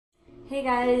Hey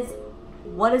guys,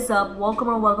 what is up? Welcome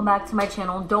or welcome back to my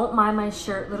channel. Don't mind my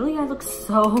shirt. Literally, I look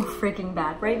so freaking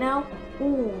bad right now.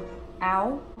 Ooh,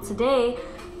 ow. Today,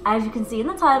 as you can see in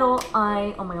the title,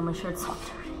 oh my god, my shirt's so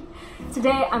dirty.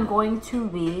 Today, I'm going to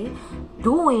be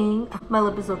doing, my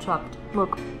lip is so chopped.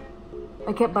 Look,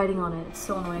 I kept biting on it. It's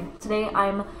so annoying. Today,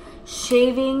 I'm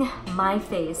shaving my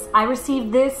face. I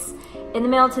received this in the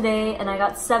mail today and I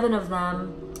got 7 of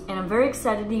them and I'm very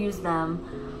excited to use them.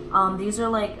 These are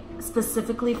like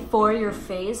specifically for your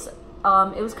face.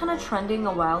 It was kind of trending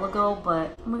a while ago,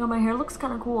 but oh my god, my hair looks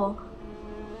kind of cool.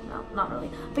 No, not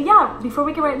really. But yeah, before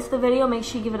we get right into the video, make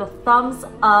sure you give it a thumbs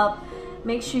up.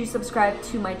 Make sure you subscribe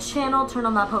to my channel, turn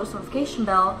on that post notification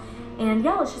bell, and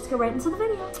yeah, let's just get right into the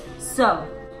video. So,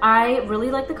 I really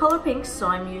like the color pink, so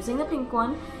I'm using the pink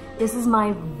one. This is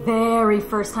my very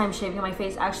first time shaving my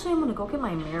face. Actually, I'm gonna go get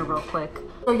my mirror real quick.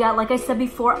 So yeah, like I said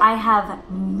before, I have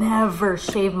never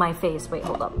shaved my face. Wait,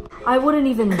 hold up. I wouldn't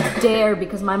even dare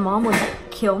because my mom would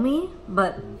kill me,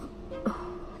 but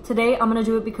today I'm gonna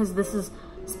do it because this is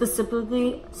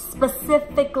specifically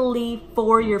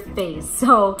for your face.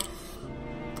 So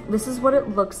this is what it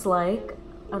looks like.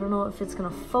 I don't know if it's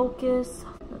gonna focus.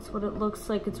 That's what it looks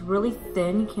like. It's really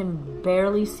thin, you can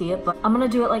barely see it, but I'm gonna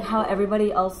do it like how everybody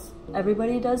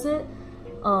does it.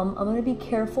 I'm gonna be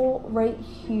careful right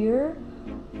here.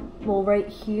 Well, right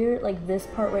here, like this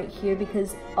part right here,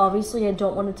 because obviously I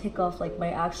don't want to take off like my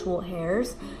actual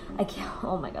hairs. I can't,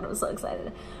 oh my god, I'm so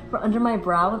excited. For under my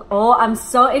brow, oh, I'm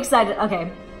so excited.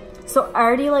 Okay, so I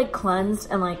already like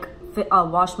cleansed and like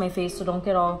washed my face, so don't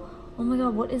get all, oh my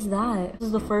god, what is that? This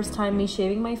is the first time me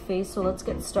shaving my face, so let's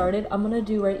get started. I'm gonna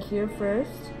do right here first.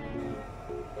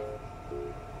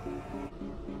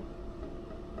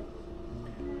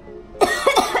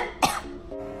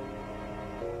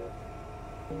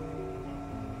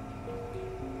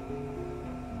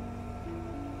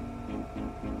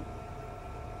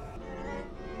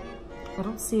 I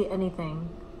don't see anything.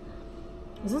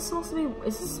 Is this supposed to be,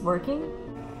 is this working?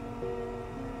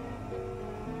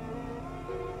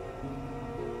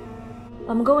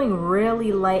 I'm going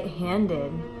really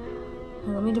light-handed.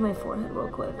 Let me do my forehead real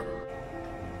quick.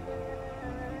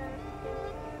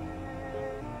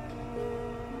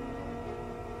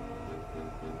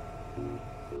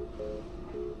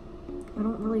 I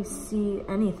don't really see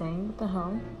anything. What the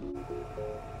hell?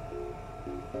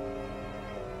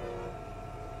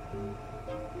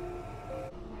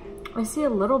 I see a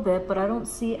little bit, but I don't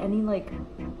see any like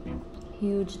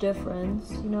huge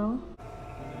difference, you know?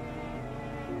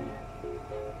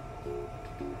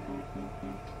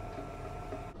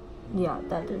 Yeah,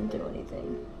 that didn't do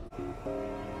anything.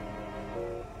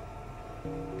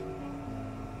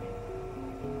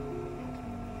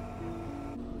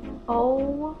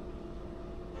 Oh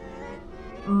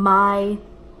my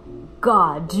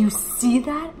god, do you see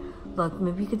that? Look,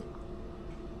 maybe you could.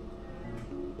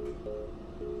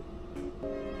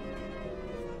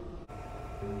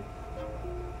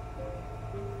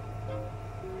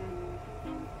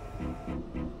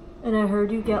 And I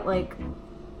heard you get like,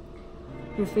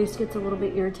 your face gets a little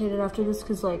bit irritated after this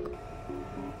because like,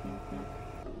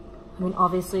 I mean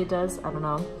obviously it does, I don't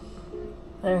know.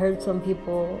 But I heard some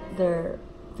people, their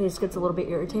face gets a little bit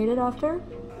irritated after.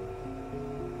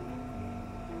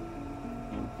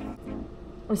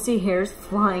 I see hairs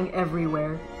flying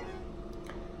everywhere.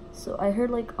 So I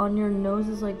heard like on your nose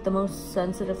is like the most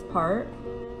sensitive part.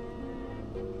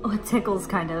 Oh, it tickles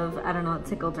kind of, I don't know, it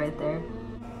tickled right there.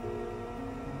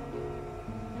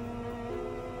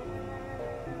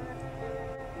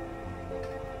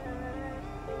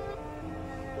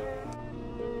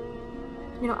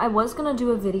 You know, I was gonna do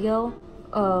a video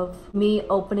of me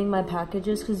opening my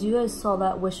packages because you guys saw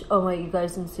that Wish, oh wait, you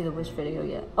guys didn't see the Wish video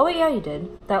yet. Oh wait, yeah, you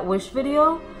did. That Wish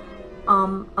video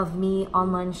of me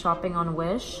online shopping on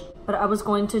Wish. But I was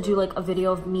going to do like a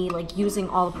video of me like using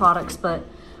all the products, but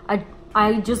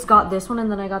I just got this one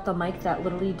and then I got the mic that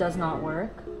literally does not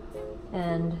work.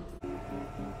 And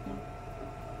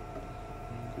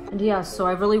yeah, so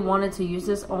I really wanted to use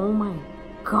this. Oh my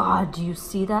god, do you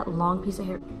see that long piece of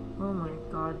hair? Oh my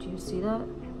god, do you see that?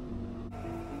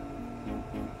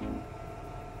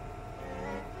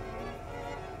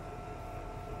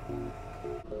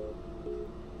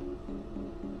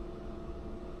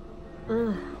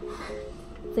 Ugh.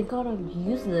 Thank god I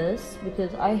use this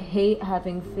because I hate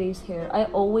having face hair. I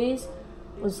always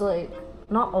was like,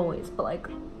 not always, but like,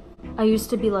 I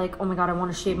used to be like, oh my god, I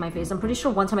want to shave my face. I'm pretty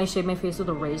sure one time I shaved my face with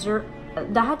a razor.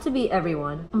 That had to be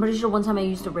everyone. I'm pretty sure one time I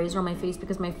used a razor on my face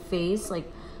because my face, like,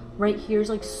 right here is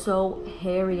like so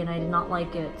hairy and I did not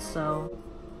like it. So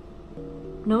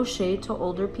no shade to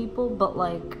older people, but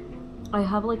like I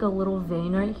have like a little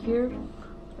vein right here.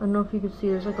 I don't know if you can see,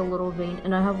 there's like a little vein,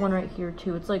 and I have one right here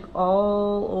too. It's like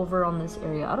all over on this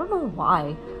area. I don't know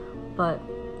why, but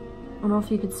I don't know if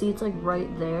you can see, it's like right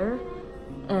there.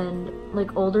 And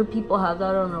like older people have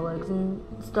that on their legs and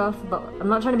stuff, but I'm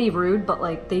not trying to be rude, but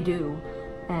like they do.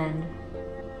 And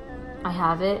I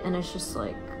have it, and it's just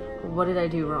like, what did I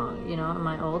do wrong? You know, am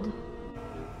I old?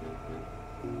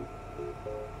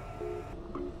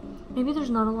 Maybe there's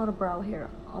not a lot of brow hair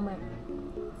on my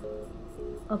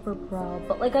upper brow,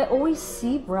 but like I always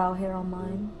see brow hair on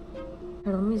mine.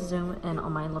 Here, let me zoom in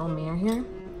on my little mirror here.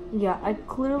 Yeah, I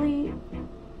clearly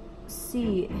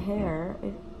see hair.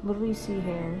 I literally see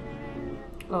hair.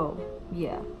 Oh,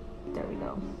 yeah. There we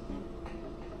go.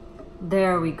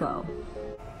 There we go.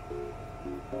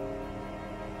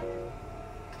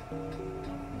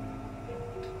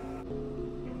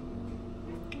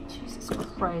 Jesus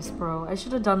Christ, bro. I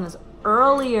should have done this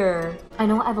earlier. I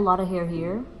know I have a lot of hair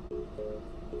here.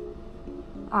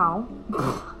 Ow.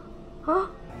 Huh?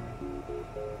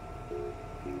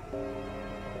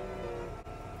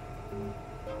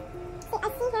 I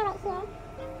see hair right here.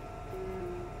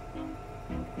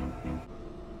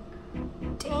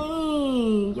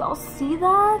 Dang, y'all see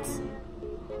that?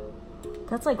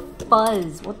 That's like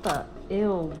fuzz. What the?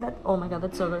 Ew. That, oh my god,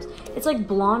 that's so gross. It's like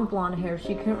blonde hair, so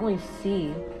you can't really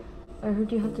see. I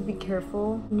heard you have to be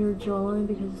careful in your jawline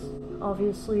because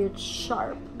obviously it's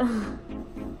sharp.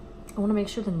 I want to make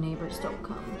sure the neighbors don't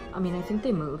come. I mean, I think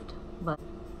they moved, but...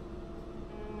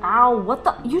 Ow, what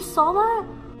the? You saw that?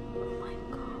 Oh my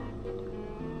god.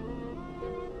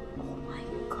 Oh my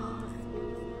god.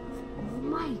 Oh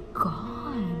my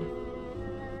god.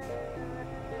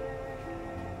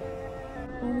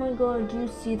 Oh my god, do you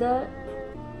see that?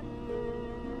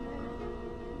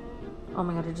 Oh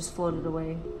my god, it just floated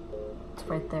away. It's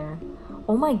right there.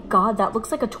 Oh my god, that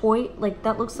looks like a toy. Like,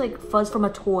 that looks like fuzz from a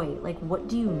toy. Like, what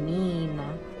do you mean?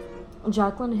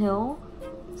 Jaclyn Hill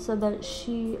said that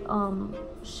she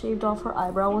shaved off her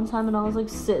eyebrow one time, and I was like,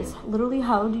 sis, literally,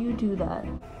 how do you do that?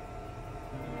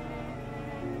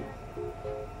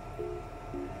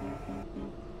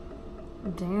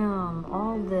 Damn,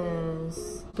 all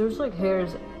this. There's like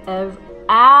hairs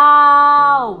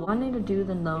Ow! I need to do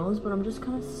the nose, but I'm just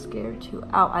kind of scared to.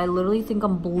 Ow, I literally think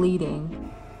I'm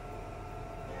bleeding.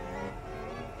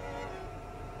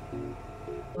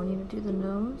 I need to do the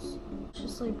nose. It's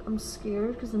just like, I'm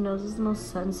scared because the nose is the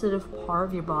most sensitive part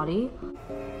of your body.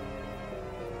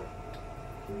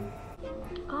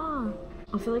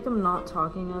 I feel like I'm not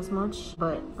talking as much,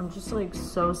 but I'm just like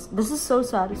so, this is so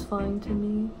satisfying to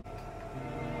me.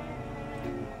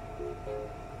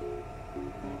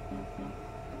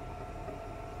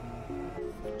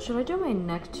 Should I do my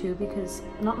neck too? Because,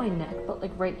 not my neck, but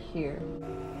like right here.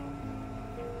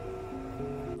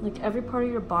 Like every part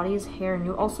of your body is hair, and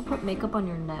you also put makeup on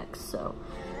your neck, so.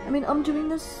 I mean, I'm doing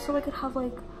this so I could have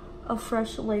like a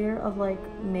fresh layer of like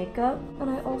makeup,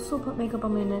 and I also put makeup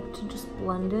on my neck to just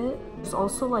blend it. There's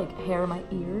also like hair in my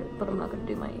ear, but I'm not gonna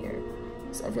do my ear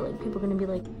because I feel like people are gonna be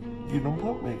like, you don't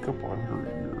put makeup on your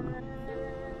ear.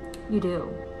 You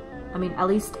do. I mean, at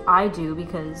least I do,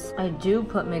 because I do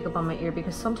put makeup on my ear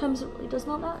because sometimes it really does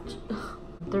not match.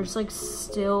 There's like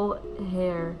still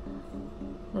hair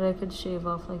that I could shave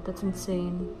off. Like, that's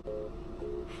insane.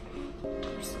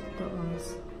 That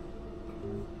one's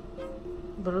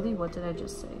literally, what did I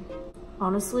just say?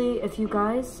 Honestly, if you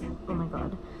guys, oh my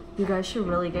god, you guys should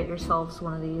really get yourselves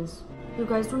one of these. You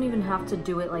guys don't even have to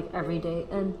do it like every day.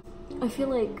 And I feel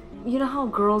like, you know how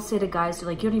girls say to guys, they're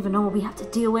like, you don't even know what we have to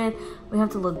deal with. We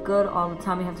have to look good all the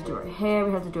time. We have to do our hair.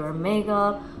 We have to do our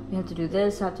makeup. We have to do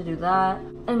this, have to do that.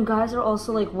 And guys are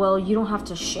also like, well, you don't have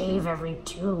to shave every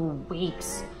 2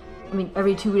 weeks. I mean,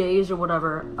 every 2 days or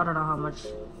whatever. I don't know how much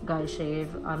guys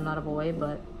shave. I'm not a boy,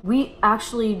 but we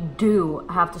actually do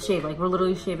have to shave. Like, we're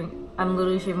literally shaving. I'm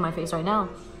literally shaving my face right now.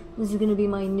 This is gonna be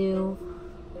my new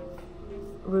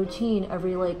routine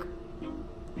every, like,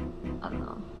 I don't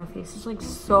know. My face is like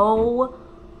so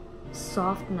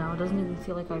soft now. It doesn't even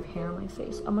feel like I have hair on my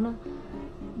face. I'm gonna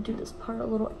do this part a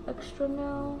little extra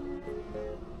now.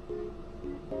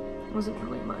 Wasn't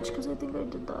really much because I think I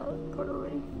did that part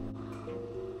already.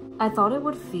 I thought it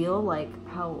would feel like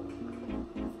how,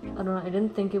 I don't know, I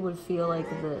didn't think it would feel like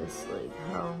this. Like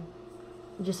how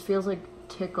it just feels like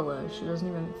ticklish. It doesn't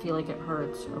even feel like it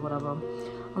hurts or whatever.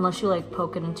 Unless you like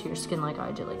poke it into your skin like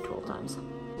I did like 12 times.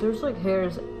 There's like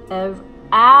hairs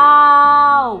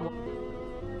Ow!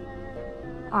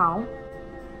 Ow.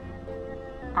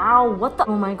 Ow, what the?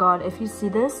 Oh my god, if you see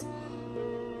this,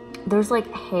 there's like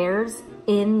hairs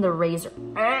in the razor.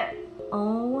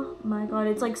 Oh my god,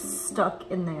 it's like stuck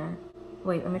in there.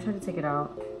 Wait, let me try to take it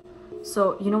out.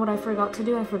 So you know what I forgot to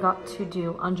do? I forgot to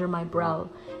do under my brow.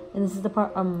 And this is the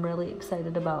part I'm really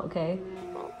excited about, okay?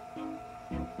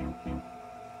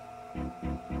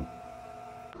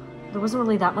 There wasn't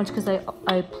really that much because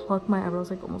I pluck my eyebrows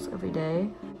like almost every day.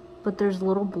 But there's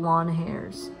little blonde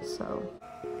hairs, so.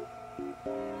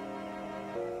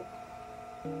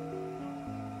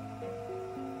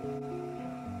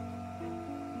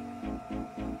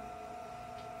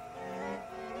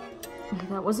 Okay,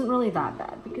 that wasn't really that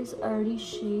bad because I already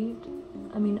shaved.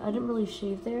 I mean, I didn't really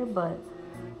shave there, but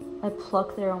I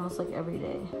pluck there almost like every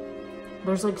day.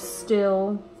 There's like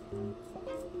still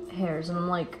hairs and I'm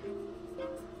like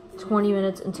 20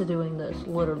 minutes into doing this,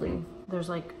 literally. There's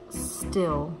like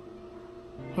still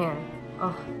hair.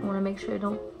 Oh, I want to make sure I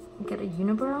don't get a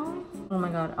unibrow. Oh my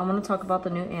god, I want to talk about the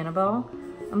new Annabelle.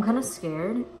 I'm kind of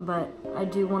scared, but I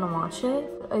do want to watch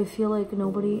it. I feel like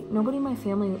nobody in my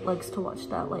family likes to watch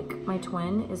that. Like my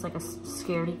twin is like a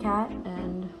scaredy cat,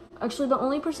 and actually the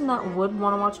only person that would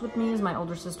want to watch with me is my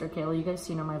older sister Kayla. You guys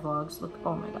seen her in my vlogs. Look,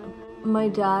 oh my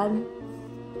god.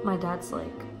 My dad's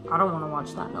like, I don't want to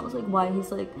watch that. And I was like, why?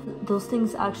 He's like, those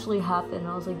things actually happen. And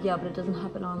I was like, yeah, but it doesn't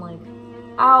happen on like,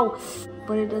 ow,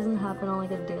 but it doesn't happen on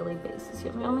like a daily basis.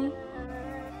 You feel me?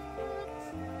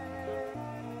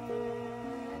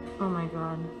 Oh my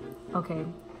god. Okay.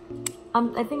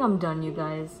 I think I'm done, you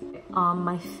guys.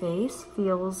 My face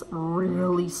feels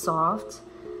really soft.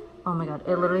 Oh my god,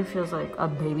 it literally feels like a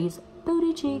baby's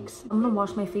booty cheeks. I'm gonna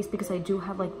wash my face because I do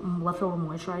have like leftover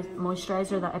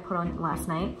moisturizer that I put on last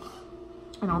night.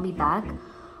 And I'll be back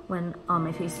when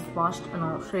my face is washed and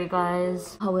I'll show you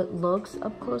guys how it looks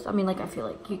up close. I mean, like, I feel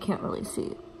like you can't really see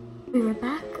it. Be right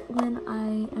back when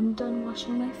I am done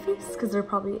washing my face because there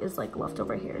probably is like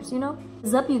leftover hairs, you know?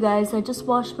 What's up, you guys? I just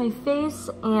washed my face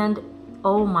and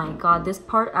oh my god, this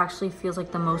part actually feels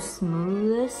like the most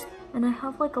smoothest. And I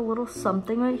have like a little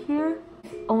something right here.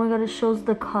 Oh my god, it shows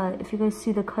the cut. If you guys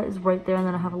see, the cut is right there, and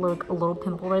then I have a little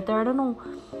pimple right there. I don't know.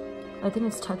 I think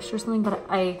it's texture or something, but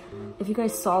if you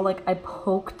guys saw, like, I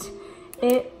poked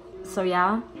it. So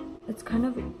yeah, it's kind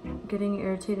of getting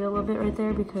irritated a little bit right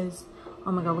there because,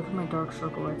 oh my god, look at my dark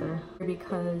circle right there.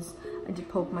 Because I did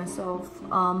poke myself.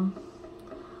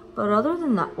 But other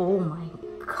than that, oh my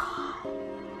god.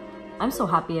 I'm so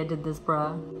happy I did this,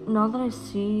 bruh. Now that I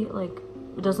see, like,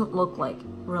 it doesn't look like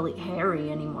really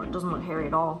hairy anymore. It doesn't look hairy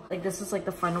at all. Like, this is like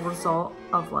the final result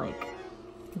of like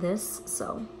this,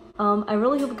 so. I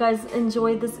really hope you guys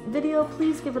enjoyed this video.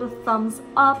 Please give it a thumbs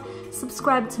up,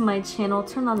 subscribe to my channel,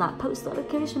 turn on that post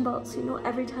notification bell so you know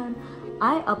every time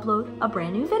I upload a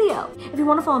brand new video. If you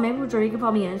want to follow me, you can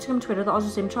follow me on Instagram, Twitter, the also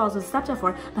James Charles with Snapchat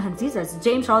for behind the scenes. That's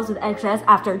James Charles with XS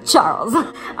after Charles.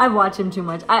 I watch him too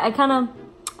much.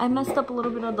 I messed up a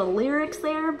little bit of the lyrics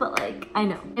there, but like, I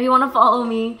know. If you want to follow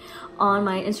me on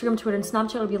my Instagram, Twitter, and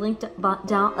Snapchat, it'll be linked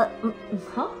down,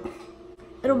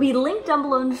 It'll be linked down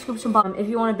below in the description box. If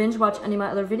you want to binge watch any of my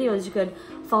other videos, you could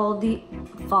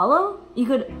you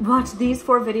could watch these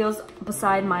 4 videos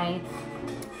beside my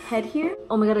head here.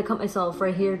 Oh my god, I cut myself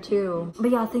right here too.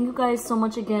 But yeah, thank you guys so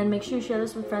much again. Make sure you share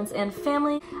this with friends and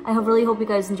family. I really hope you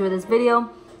guys enjoy this video.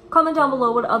 Comment down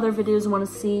below what other videos you want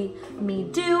to see me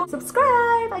do.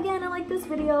 Subscribe! Again, I like this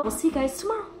video. We'll see you guys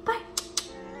tomorrow.